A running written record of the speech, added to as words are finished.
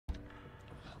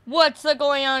What's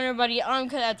going on, everybody? I'm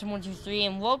Cadet123,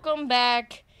 and welcome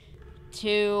back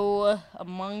to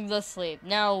Among the Sleep.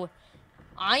 Now,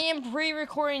 I am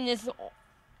pre-recording this.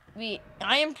 I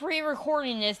am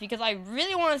pre-recording this because I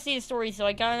really want to see the story, so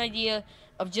I got an idea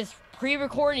of just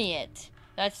pre-recording it.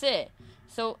 That's it.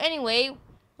 So anyway,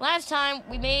 last time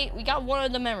we got one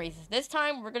of the memories. This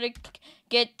time we're gonna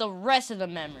get the rest of the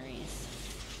memories.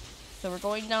 So we're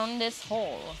going down this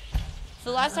hole. So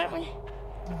last time we.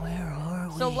 Where are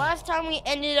we? So last time we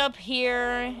ended up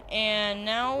here, and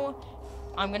now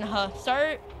I'm gonna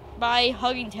start by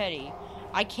hugging Teddy.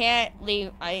 I can't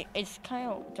leave. It's kind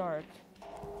of dark,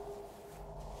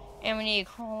 and we need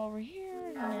to crawl over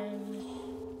here, and then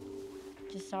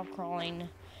just stop crawling.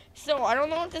 So I don't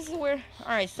know if this is where. All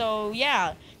right, so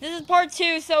yeah, this is part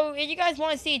 2. So if you guys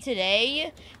want to see it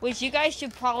today, which you guys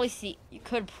should probably see, you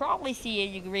could probably see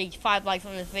it. You can reach 5 likes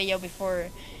on this video before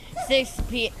 6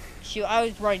 p.m. Shoot, I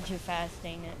was running too fast,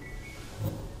 dang it.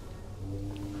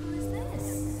 Who is this?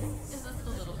 Is this the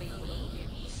little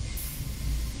baby?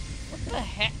 What the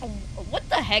heck? What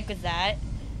the heck is that?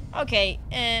 Okay,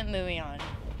 and moving on.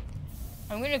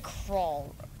 I'm gonna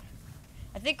crawl.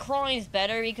 I think crawling is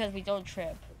better because we don't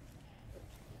trip.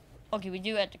 Okay, we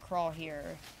do have to crawl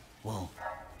here. Whoa,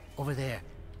 over there.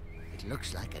 It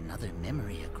looks like another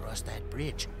memory across that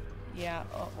bridge. Yeah,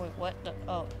 oh, wait, what the?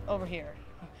 Oh, over here.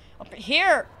 Up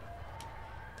here!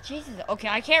 Jesus, okay,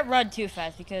 I can't run too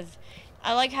fast because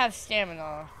I like have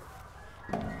stamina.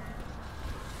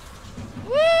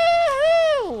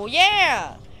 Woohoo!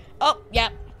 Yeah! Oh, yeah,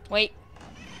 wait.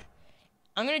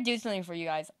 I'm gonna do something for you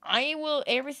guys. I will,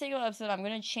 every single episode, I'm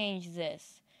gonna change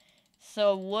this.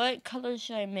 So what color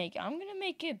should I make? I'm gonna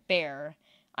make it bear.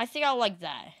 I think I like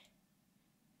that.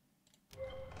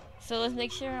 So let's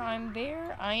make sure I'm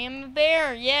bear. I am a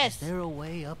bear, yes! Is there a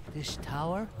way up this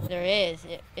tower? There is,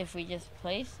 if we just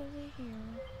place over here.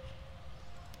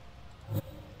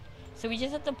 So we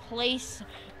just have to place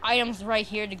items right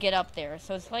here to get up there.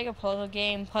 So it's like a puzzle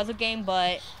game,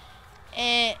 but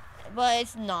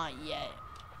it's not yet.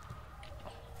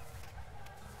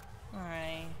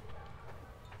 Alright.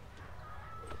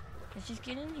 Let's just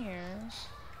get in here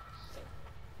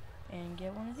and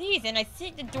get one of these. And I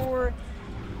think the door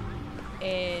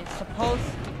is supposed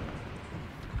to...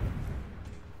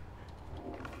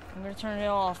 I'm gonna turn it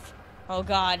off. Oh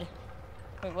god.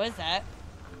 Wait, what is that?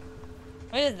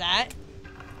 What is that?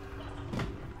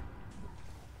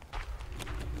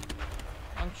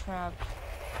 I'm trapped.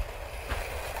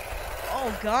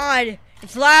 Oh god!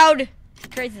 It's loud! It's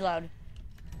crazy loud.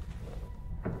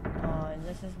 Oh, and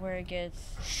this is where it gets...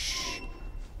 Shh.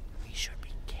 We should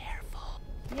be careful.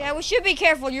 Yeah, we should be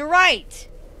careful, you're right!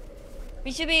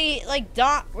 We should be, like,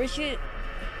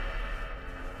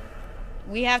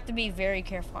 we have to be very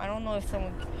careful. I don't know if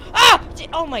someone... Ah!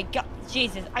 Oh my god.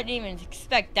 Jesus, I didn't even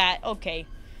expect that. Okay.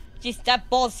 Jeez, that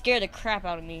ball scared the crap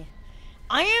out of me.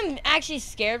 I am actually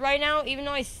scared right now, even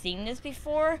though I've seen this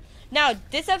before. Now,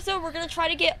 this episode, we're going to try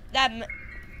to get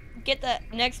the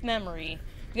next memory.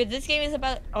 Because this game is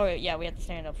about... Oh, yeah, we have to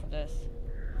stand up for this.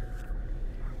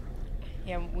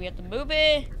 Yeah, we have to move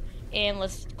it. And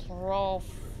let's crawl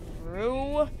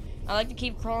through. I like to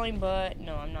keep crawling, but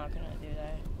no, I'm not going to do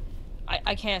that.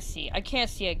 I can't see. I can't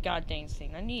see a goddamn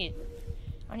thing. I need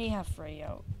to have Freddy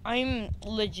out. I'm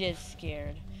legit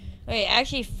scared. Okay,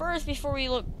 actually, first, before we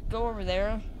go over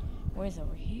there, what is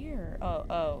over here?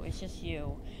 Oh, it's just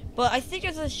you. But I think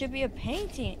there should be a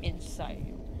painting inside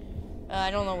you. I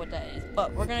don't know what that is,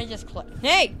 but we're gonna just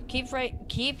Hey, keep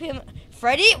him,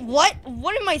 Freddy. What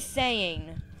am I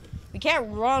saying? We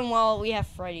can't run while we have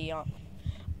Freddy on.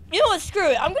 You know what? Screw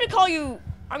it. I'm gonna call you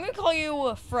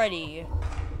Freddy.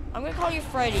 I'm gonna call you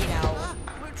Freddy now.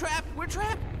 We're trapped. We're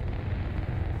trapped.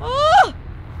 Oh!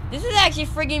 This is actually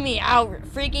freaking me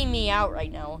out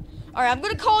right now. Alright, I'm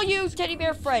gonna call you Teddy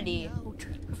Bear Freddy.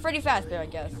 Freddy Fazbear, I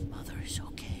guess. Your mother's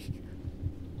okay.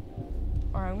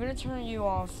 Alright, I'm gonna turn you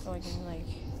off so I can, like,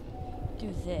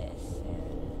 do this.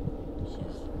 And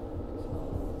just...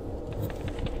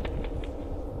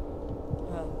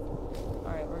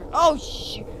 Alright, oh,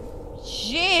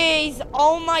 jeez!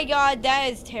 Oh my god,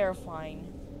 that is terrifying.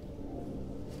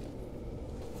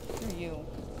 Who are you?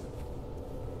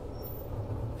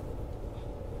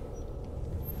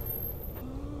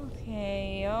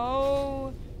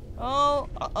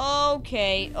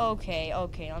 Okay,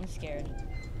 okay, I'm scared.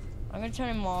 I'm gonna turn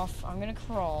him off. I'm gonna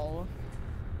crawl.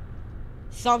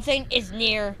 Something is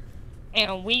near,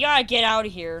 and we gotta get out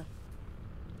of here.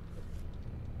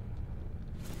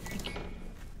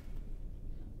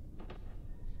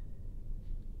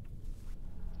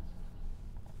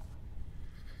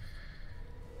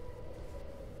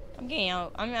 I'm getting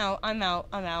out. I'm out. I'm out.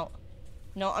 I'm out.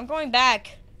 No, I'm going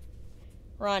back.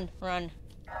 Run, run.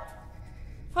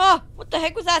 Ah, what the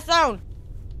heck was that sound?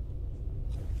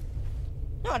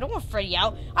 No, I don't want Freddy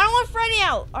out. I don't want Freddy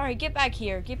out. All right, get back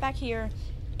here. Get back here.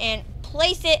 And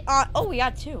place it on. Oh, we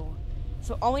got 2.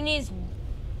 So all we need is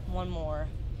 1 more.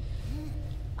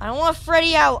 I don't want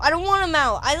Freddy out. I don't want him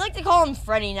out. I like to call him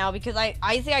Freddy now because I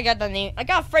think I got the name. I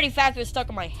got Freddy Fazbear stuck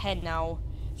in my head now.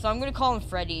 So I'm going to call him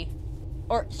Freddy.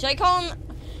 Or should I call him?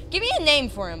 Give me a name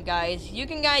for him, guys. You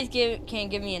can can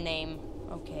give me a name.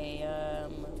 Okay,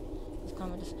 let's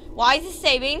come with this. Why is it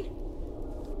saving?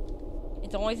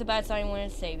 It's always a bad sign when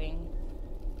it's saving.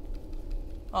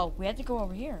 Oh, we have to go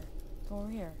over here. Go over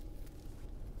here.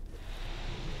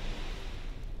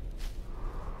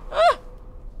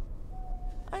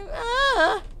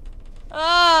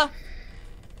 Ah!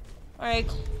 Alright,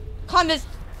 calm this.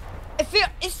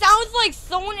 It sounds like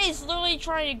someone is literally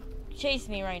trying to chase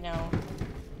me right now.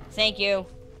 Thank you.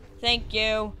 Thank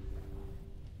you.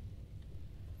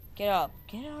 Get up.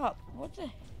 Get up. What the?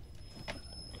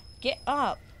 Get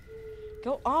up.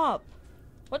 Go up.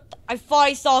 What the? I thought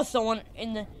I saw someone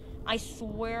in the... I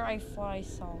swear I thought I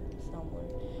saw someone.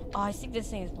 Oh, I think this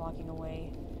thing is blocking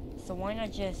away. So why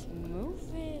not just move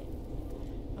it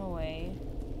away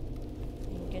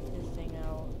and get this thing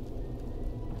out?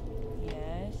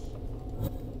 Yes.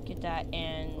 Get that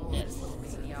and this.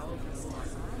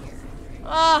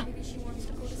 Ah!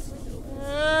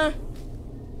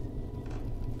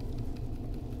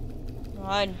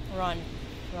 Run, run,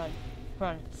 run,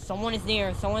 run. Someone is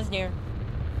near, someone's near.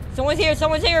 Someone's here,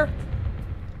 someone's here!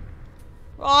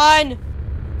 Run!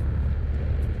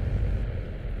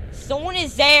 Someone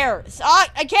is there! Ah,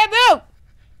 I can't move!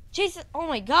 Jesus, oh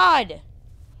my god!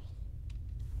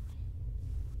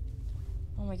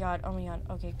 Oh my god, oh my god.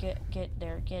 Okay, get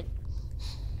there, get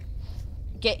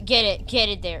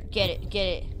it there, get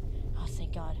it. Oh,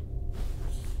 thank god.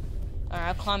 Alright,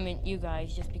 I'll climb you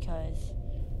guys just because.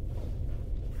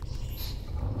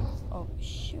 Oh,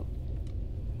 shoot.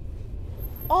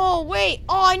 Oh, wait.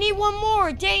 Oh, I need 1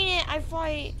 more. Dang it. I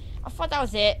thought that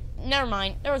was it. Never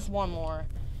mind. There was 1 more.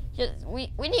 Just,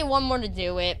 we need 1 more to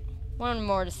do it. 1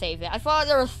 more to save it. I thought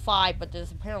there was 5, but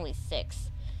there's apparently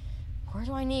 6. Where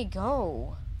do I need to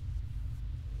go?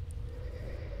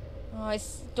 Oh, I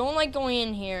don't like going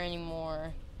in here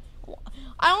anymore.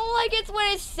 I don't like it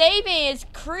when it's saving. It's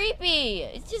creepy.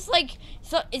 It's just like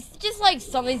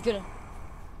something's gonna...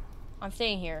 I'm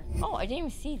staying here. Oh, I didn't even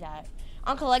see that.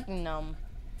 I'm collecting them.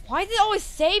 Why is it always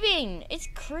saving? It's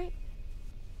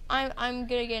I'm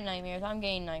gonna get nightmares. I'm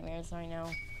getting nightmares right now.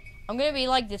 I'm gonna be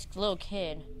like this little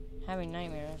kid having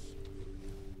nightmares.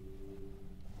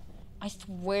 I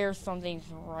swear something's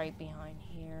right behind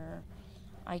here.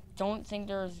 I don't think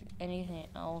there's anything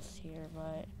else here,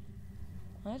 but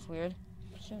well, that's weird.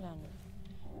 Shut down.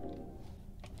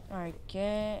 Alright,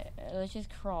 let's just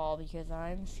crawl because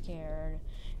I'm scared.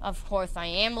 Of course, I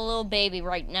am a little baby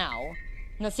right now.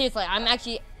 No, seriously, I'm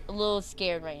actually a little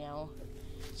scared right now.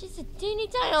 It's just a teeny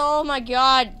tiny. Oh my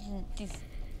god. These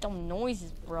dumb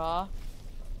noises, bruh.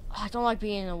 I don't like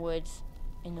being in the woods.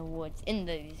 In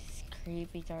these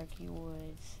creepy, darky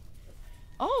woods.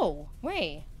 Oh,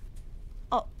 wait.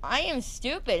 Oh, I am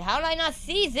stupid. How did I not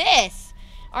see this?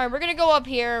 Alright, we're gonna go up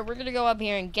here. We're gonna go up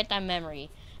here and get that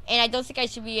memory. And I don't think I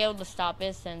should be able to stop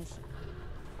it since...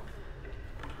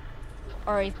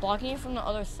 Alright, he's blocking it from the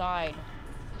other side.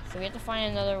 So we have to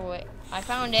find another way. I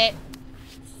found it.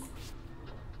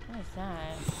 What is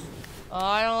that? Oh,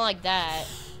 I don't like that.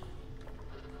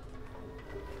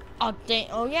 Oh, dang.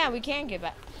 Oh, yeah, we can get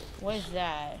back. What is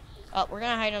that? Oh, we're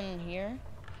gonna hide them here.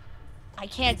 I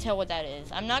can't tell what that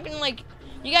is. I'm not gonna, like...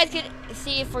 You guys can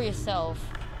see it for yourself.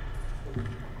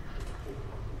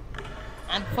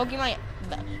 I'm poking my...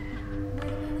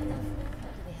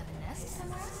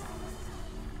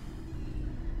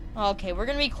 Okay, we're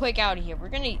gonna be quick out of here. We're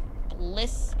gonna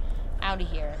bliss out of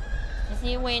here. Just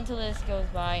need to wait until this goes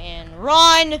by and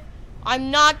run!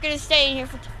 I'm not gonna stay in here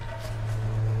for...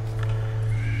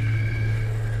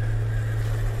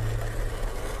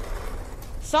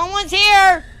 Someone's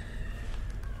here!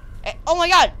 Oh my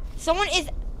god! Someone is...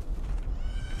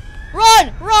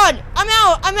 Run! Run! I'm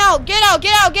out! I'm out! Get out!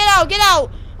 Get out! Get out! Get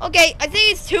out! Okay, I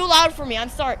think it's too loud for me. I'm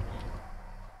sorry.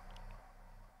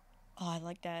 Oh, I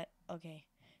like that. Okay.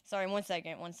 Sorry, 1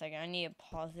 second. 1 second. I need to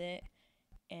pause it.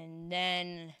 And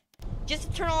then... Just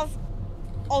to turn off...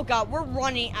 Oh god, we're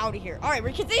running out of here. Alright,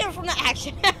 we're continuing from the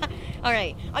action.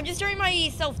 Alright, I'm just turning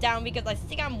myself down because I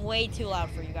think I'm way too loud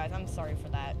for you guys. I'm sorry for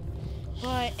that.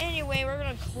 But anyway, we're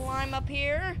gonna climb up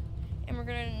here. And we're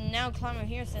gonna now climb up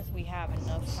here since we have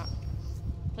enough time.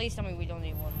 Please tell me we don't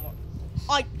need 1 more.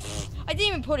 I didn't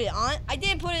even put it on. I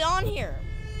didn't put it on here.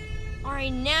 All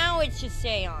right, now it should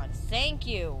stay on. Thank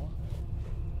you.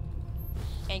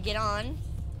 And get on.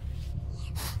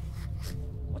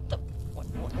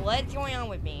 What's going on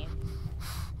with me?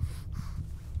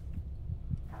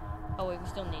 Oh wait, we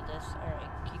still need this. All right,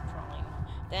 keep crawling.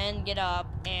 Then get up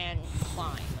and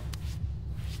climb.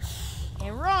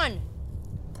 And run.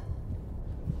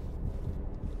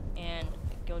 And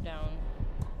go down.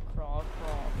 Crawl, crawl,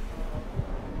 crawl.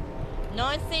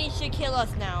 Nothing should kill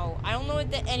us now. I don't know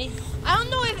if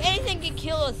anything can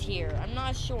kill us here. I'm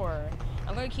not sure.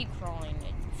 I'm gonna keep crawling.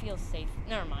 It feels safe.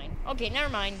 Never mind. Okay, never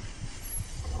mind.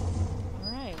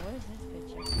 Alright, what is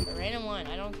this picture? A random one.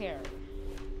 I don't care.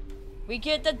 We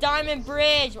get the diamond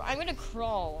bridge. I'm gonna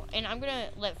crawl, and I'm gonna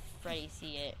let Freddy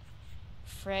see it.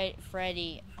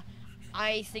 Freddy.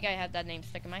 I think I have that name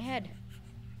stuck in my head.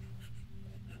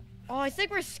 Oh, I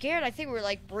think we're scared. I think we're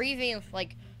like breathing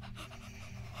like.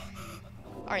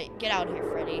 All right, get out of here,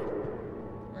 Freddy.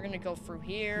 We're gonna go through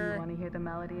here. You want to hear the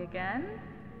melody again?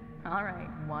 All right,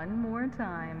 one more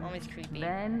time. Always creepy.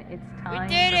 Then it's time. We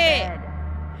did for it. bed.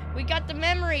 We got the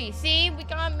memory. See, we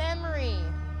got memory.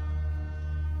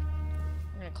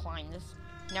 We're gonna climb this.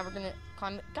 Now we're gonna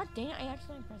climb it. God damn it! I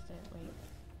accidentally pressed it. Wait.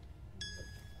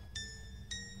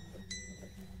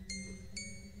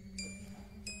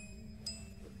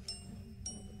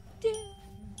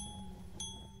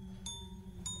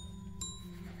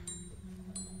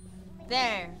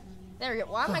 There we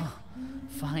go. Why am I?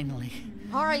 Finally.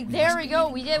 All right, there we go.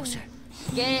 We did.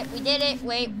 Get it. We did it.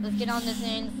 Wait, let's get on this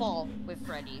and fall with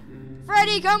Freddy.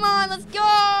 Freddy, come on, let's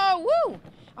go! Woo!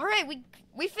 All right, we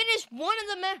finished one of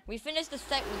the we finished the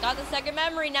we got the second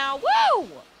memory now. Woo!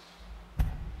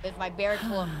 With my bare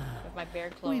clothes.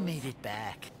 We made it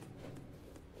back.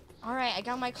 All right, I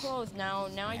got my clothes now.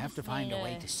 Now I have just to find need a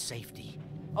way to safety.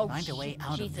 Oh, Find a way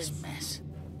out of Jesus. this mess.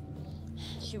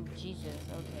 Shoot, Jesus.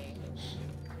 Okay.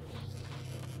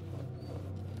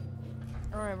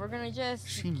 All right, we're gonna just.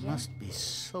 She must be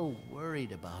so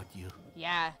worried about you.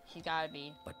 Yeah, she gotta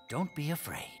be. But don't be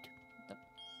afraid.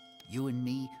 You and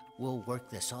me will work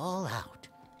this all out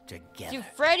together. Dude,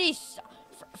 Freddy,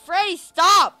 Freddy,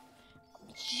 stop!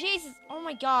 Jesus, oh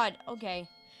my God. Okay,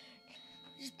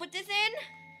 just put this in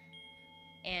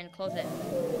and close it.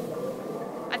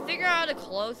 I figured out how to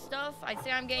close stuff. I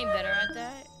think I'm getting better at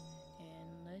that.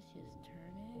 And let's just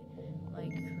turn it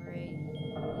like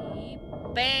crazy.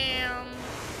 Bam!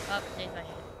 Up, there's my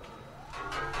head.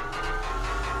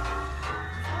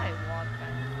 That's how I walk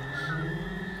back.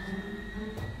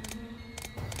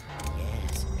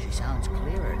 Yes, she sounds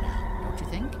clearer now, don't you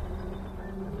think?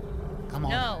 Come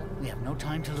on. No. We have no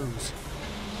time to lose.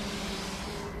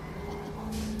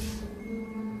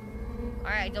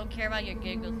 Alright, I don't care about your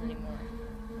giggles anymore.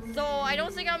 So, I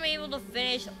don't think I'm able to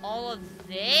finish all of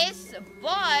this,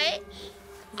 but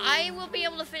I will be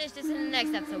able to finish this in the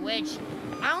next episode, which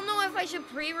I don't know if I should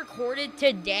pre-record it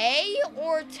today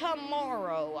or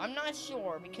tomorrow. I'm not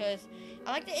sure, because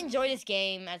I like to enjoy this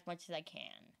game as much as I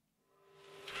can.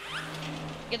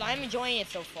 Because I'm enjoying it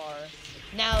so far.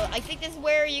 Now, I think this is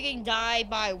where you can die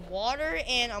by water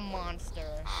and a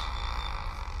monster.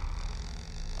 Oh,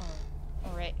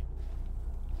 alright.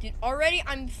 Dude, already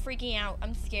I'm freaking out.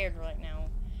 I'm scared right now.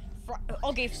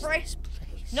 Okay, Freddy.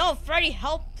 No, Freddy,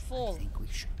 helpful. I think we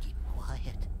should keep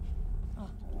quiet. Oh,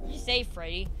 you safe,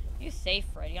 Freddy. You safe,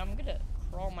 Freddy. I'm gonna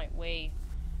crawl my way.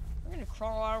 We're gonna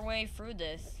crawl our way through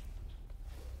this.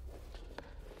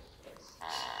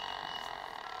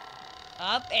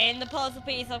 Up, and the puzzle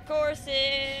piece, of course.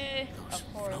 Those Of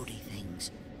course. floaty things,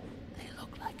 they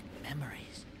look like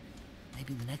memories.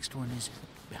 Maybe the next one is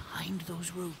behind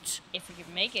those roots. If we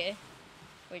can make it.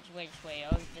 Which way?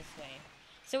 Oh, this way.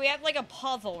 So we have like a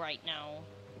puzzle right now.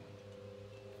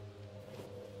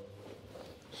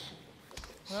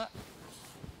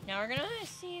 Now we're gonna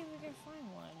see if we can find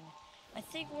one. I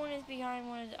think one is behind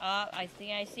one is up. I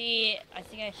think I see it.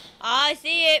 I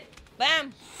see it.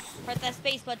 Bam! Press that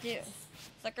space button,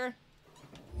 sucker.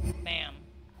 Bam.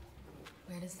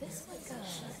 Where does this one go?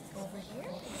 Over here?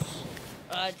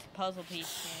 It's a puzzle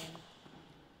piece,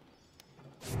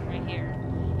 man. Right here.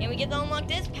 And we get to unlock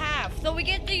this path. So we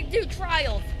get to do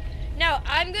trials. Now,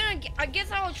 I guess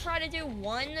I will try to do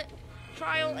one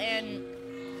trial and...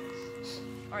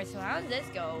 Alright, so how does this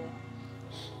go?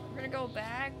 We're gonna go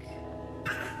back.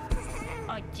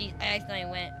 Oh, jeez, I accidentally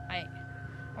went.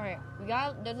 Alright,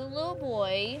 there's a little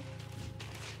boy.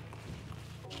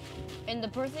 And the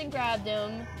person grabbed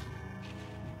him.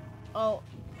 Oh.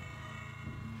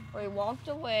 Or he walked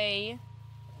away.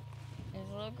 There's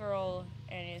a little girl,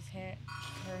 and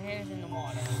her hair's in the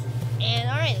water. And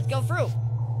alright, let's go through.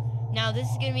 Now this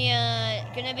is gonna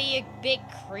be a bit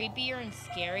creepier and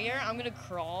scarier. I'm gonna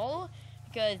crawl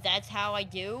because that's how I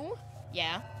do.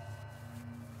 Yeah.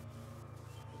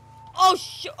 Oh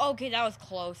okay, that was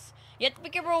close. You have to be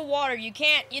careful with water. You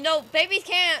can't, babies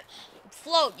can't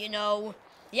float,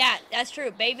 Yeah, that's true.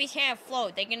 Babies can't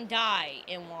float. They can die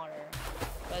in water.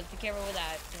 But be careful with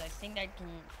that, because I think I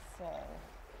can fall.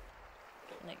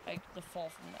 Like, I could fall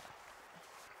from that.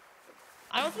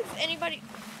 I don't think anybody...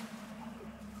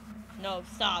 No,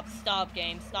 stop,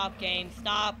 game, stop.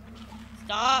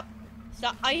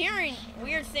 I'm hearing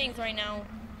weird things right now.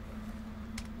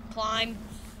 Climb.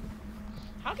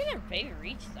 How can a baby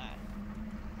reach that?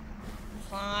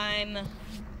 Climb.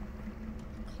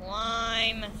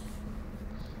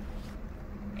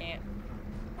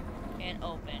 And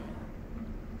open.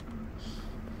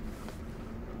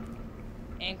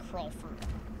 And crawl through.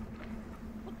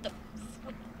 What the?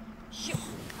 What? Shoot!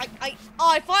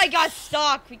 I thought I got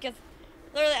stuck because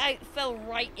literally I fell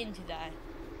right into that.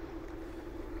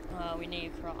 We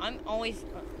need to crawl. I'm always.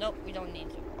 Nope, we don't need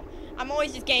to crawl. I'm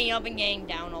always just getting up and getting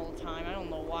down all the time. I don't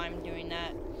know why I'm doing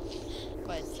that.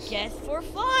 But it's just for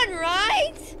fun,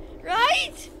 right?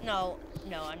 Right? No,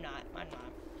 I'm not.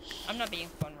 I'm not being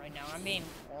fun right now. I'm being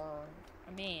bored.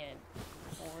 I'm being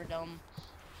boredom.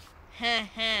 Ha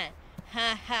ha.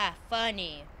 Ha ha.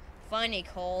 Funny. Funny,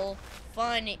 Cole.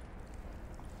 Funny.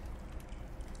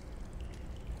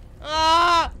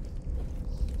 Ah!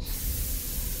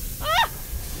 Ah!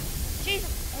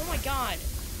 Jesus. Oh my god.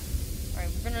 Alright,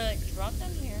 we're gonna drop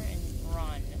them here and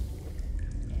run.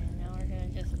 And now we're gonna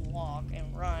just walk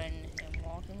and run and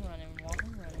walk and run and walk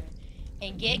and run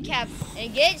and get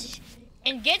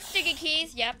and get sticky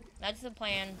keys. Yep, that's the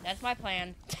plan. That's my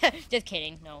plan. Just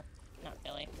kidding. No, not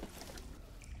really.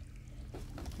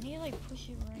 I need to like push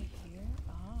it right here.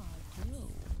 Ah, I do.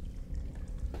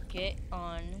 Get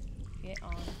on.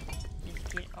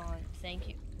 Just get on. Thank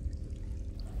you.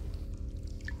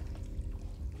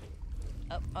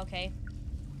 Oh, okay.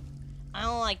 I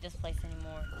don't like this place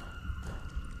anymore.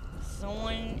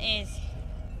 Someone is...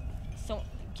 So,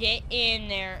 get in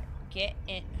there. Get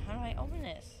in. How do I open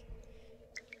this?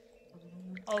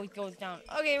 Oh, it goes down.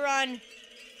 Okay, run.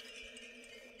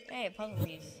 Hey, a puzzle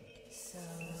piece. So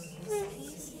this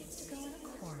piece needs to go in a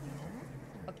corner.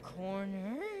 A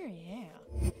corner? Yeah.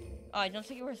 Oh, I don't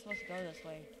think we're supposed to go this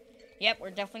way. Yep, we're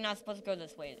definitely not supposed to go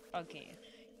this way. Okay.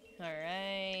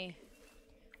 Alright.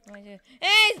 What do I do?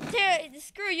 Hey,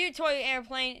 screw you, toy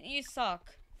airplane. You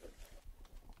suck.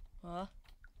 Huh?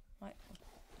 What?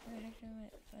 Where the heck do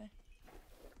I...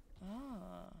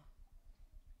 Oh.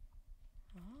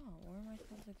 Oh, where am I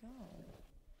supposed to go?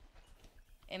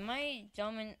 Am I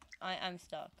dumb and... I'm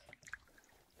stuck.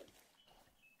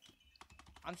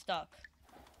 I'm stuck.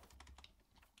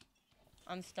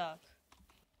 I'm stuck.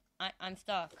 I'm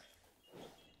stuck.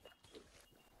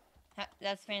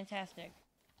 That's fantastic.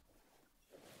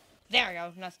 There we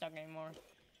go. I'm not stuck anymore.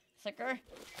 Sucker. Where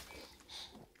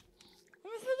am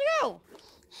I supposed to go?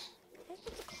 I'm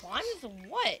supposed to climb this or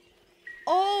what?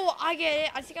 Oh, I get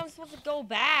it. I think I'm supposed to go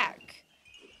back.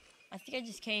 I think I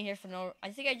just came here for no...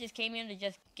 I think I just came in to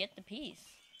just get the piece.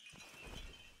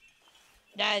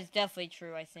 That is definitely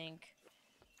true, I think.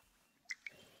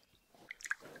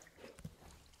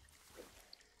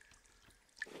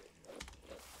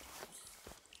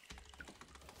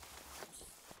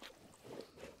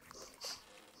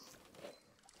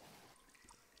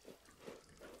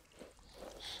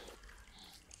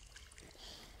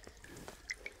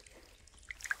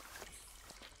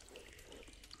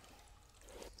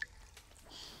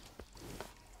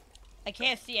 I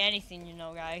can't see anything, you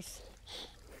know, guys.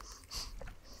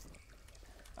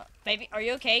 Baby, are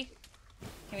you okay?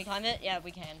 Can we climb it? Yeah,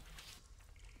 we can.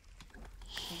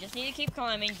 You just need to keep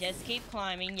climbing. Just keep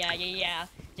climbing. Yeah.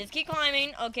 Just keep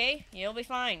climbing. Okay, you'll be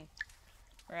fine.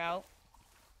 We're out.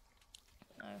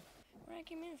 Where I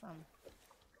came in from?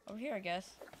 Over here, I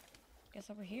guess. Guess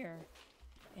over here.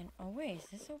 And, oh wait, is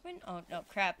this open? Oh, no,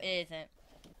 crap, it isn't.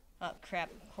 Oh, crap,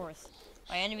 of course.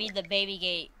 My enemy, the baby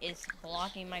gate, is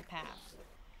blocking my path.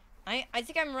 I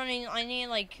think I'm running. I need,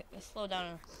 like, slow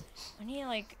down. I need,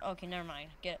 like, okay, never mind.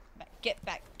 Get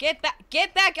back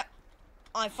up.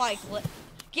 Oh, I thought I flipped.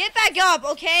 Get back up,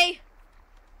 okay?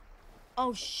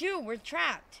 Oh, shoot, we're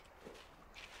trapped.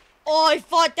 Oh, I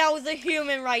thought that was a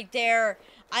human right there.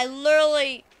 I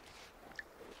literally...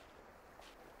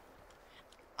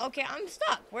 Okay, I'm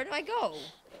stuck. Where do I go?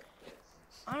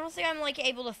 I don't think I'm, like,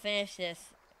 able to finish this.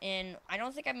 And I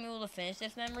don't think I'm able to finish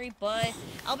this memory, but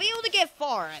I'll be able to get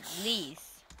far, at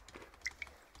least.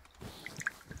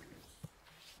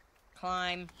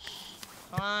 Climb.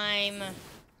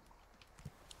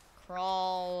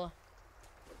 Crawl.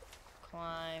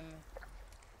 climb.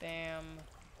 Bam.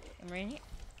 I'm right here.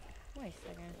 Wait a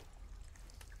second.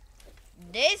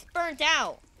 This burnt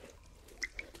out.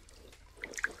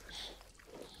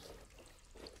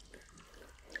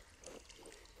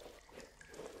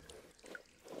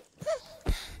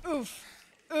 Oof.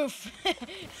 Oof.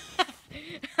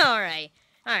 Alright.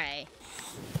 Alright.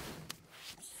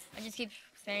 I just keep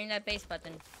spamming that base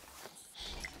button.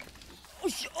 Oh,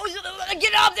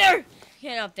 get up there!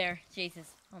 Get up there.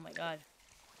 Jesus. Oh my god.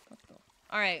 Let's go.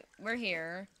 Alright, we're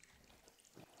here.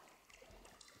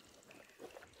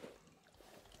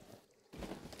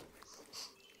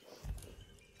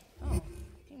 Oh,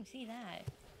 didn't see that.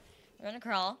 We're gonna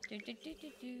crawl.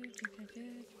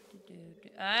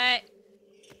 Alright.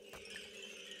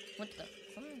 What the?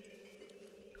 Something?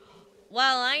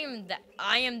 Well,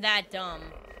 I am that dumb.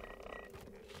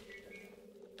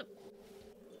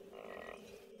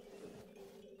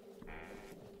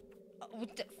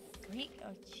 What the freak?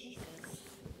 Oh Jesus!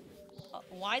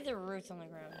 Why are the roots on the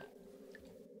ground?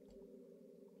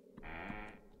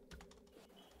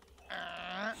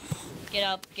 Get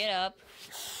up! Get up!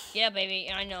 Get up, baby!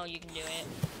 I know you can do it.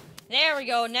 There we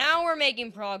go. Now we're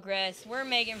making progress. We're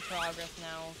making progress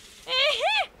now.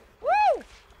 Woo!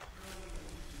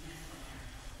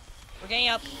 We're getting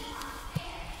up.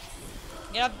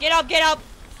 Get up, get up, get up!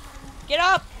 Get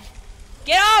up!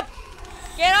 Get up!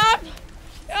 Get up!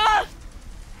 Ah!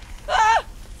 Ah!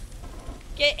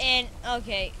 Get in.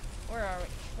 Okay. Where are we?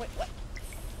 Wait, what?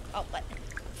 Oh, what?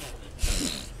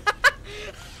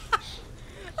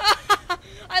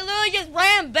 I literally just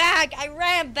ran back. I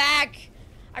ran back.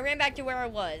 I ran back to where I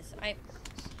was.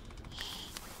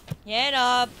 Get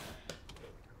up.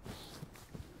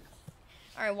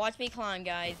 Alright, watch me climb,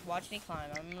 guys. Watch me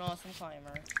climb. I'm an awesome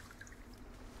climber.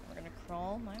 We're gonna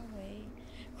crawl my way.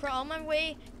 Crawl my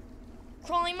way.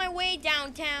 Crawling my way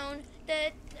downtown.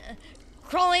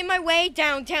 Crawling my way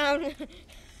downtown.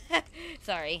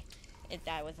 Sorry.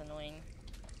 That was annoying.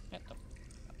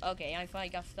 Okay, I thought I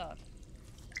got stuck.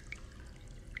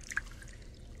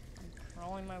 I'm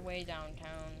crawling my way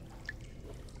downtown.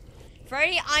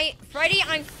 Freddy,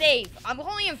 I'm safe. I'm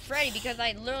calling him Freddy because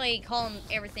I literally call him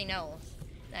everything else.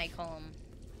 I call him.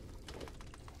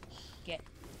 Get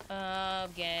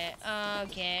up, get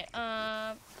up, get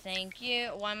up. Thank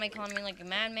you. Why am I calling me like a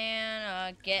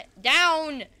madman? Get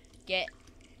down! Get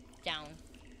down.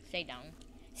 Stay down.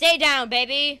 Stay down,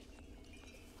 baby!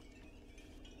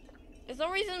 There's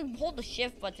no reason to hold the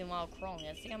shift button while crawling.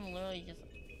 I think I'm literally just...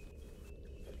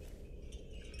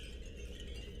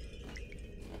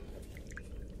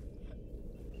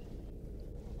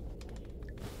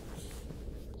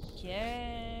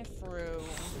 Get through.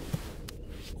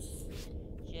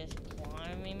 Just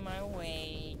climbing my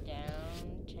way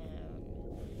downtown.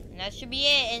 And that should be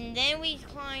it. And then we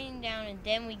climb down and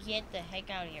then we get the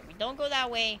heck out of here. We don't go that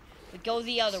way. We go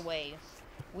the other way.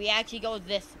 We actually go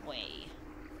this way.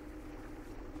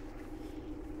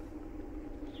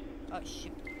 Oh,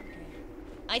 shoot. Okay.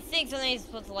 I think somebody's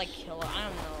supposed to, like, kill it. I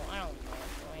don't know. I don't know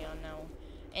what's going on now.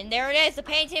 And there it is. The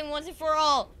painting once and for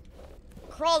all.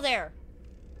 Crawl there.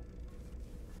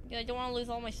 I don't want to lose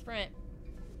all my sprint.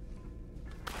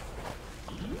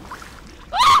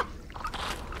 Ah!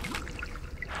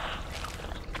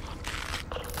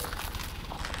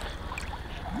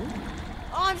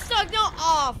 Oh, I'm stuck. No.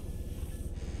 Oh.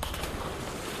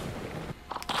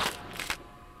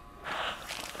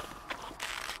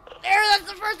 There,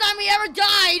 that's the first time we ever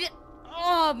died.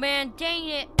 Oh, man. Dang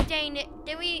it. Dang it.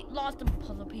 Then we lost a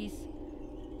puzzle piece.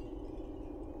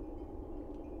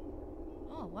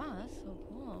 Oh, wow. That's so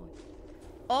cool.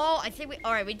 Oh, I think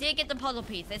alright, we did get the puzzle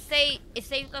piece. It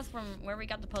saved us from where we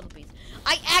got the puzzle piece.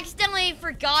 I accidentally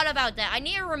forgot about that. I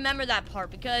need to remember that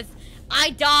part because I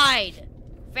died.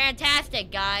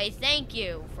 Fantastic, guys. Thank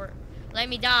you for letting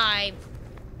me die.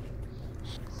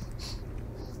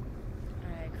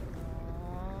 Alright,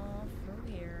 crawl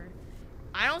through here.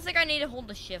 I don't think I need to hold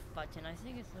the shift button. I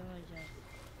think it's literally just...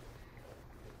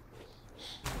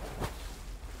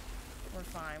 We're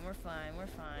fine, we're fine, we're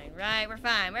fine. Right, we're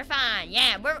fine, we're fine.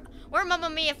 Yeah, we're Mamma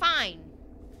Mia fine.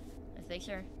 Let's make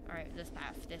sure. Alright, this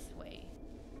path, this way.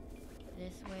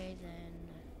 This way, then.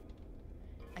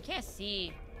 I can't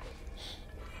see.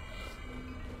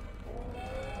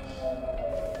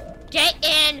 Get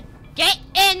in! Get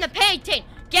in the painting!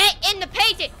 Get in the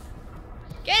painting!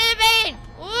 Get in the painting!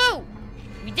 Woo!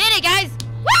 We did it, guys!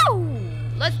 Woo!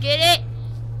 Let's get it!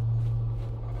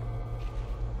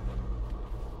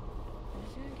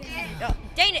 Oh,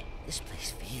 dang it! This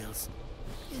place feels...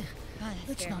 God,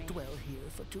 let's not dwell here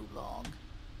for too long.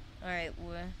 Alright,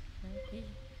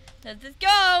 let's just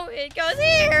go! It goes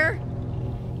here!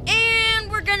 And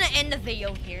think we're gonna end the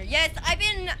video here. Yes, I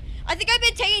think I've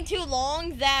been taking too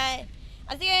long that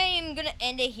I think I am gonna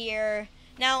end it here.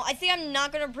 Now, I think I'm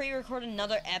not gonna pre-record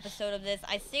another episode of this.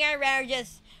 I think I'd rather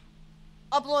just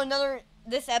upload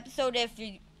this episode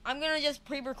I'm gonna just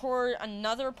pre-record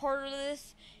another part of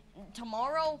this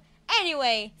tomorrow.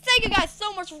 Anyway, thank you guys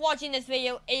so much for watching this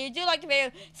video. If you do like the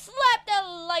video, slap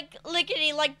the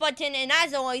lickety like button, and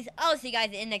as always, I'll see you guys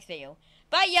in the next video.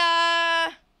 Bye,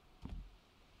 ya!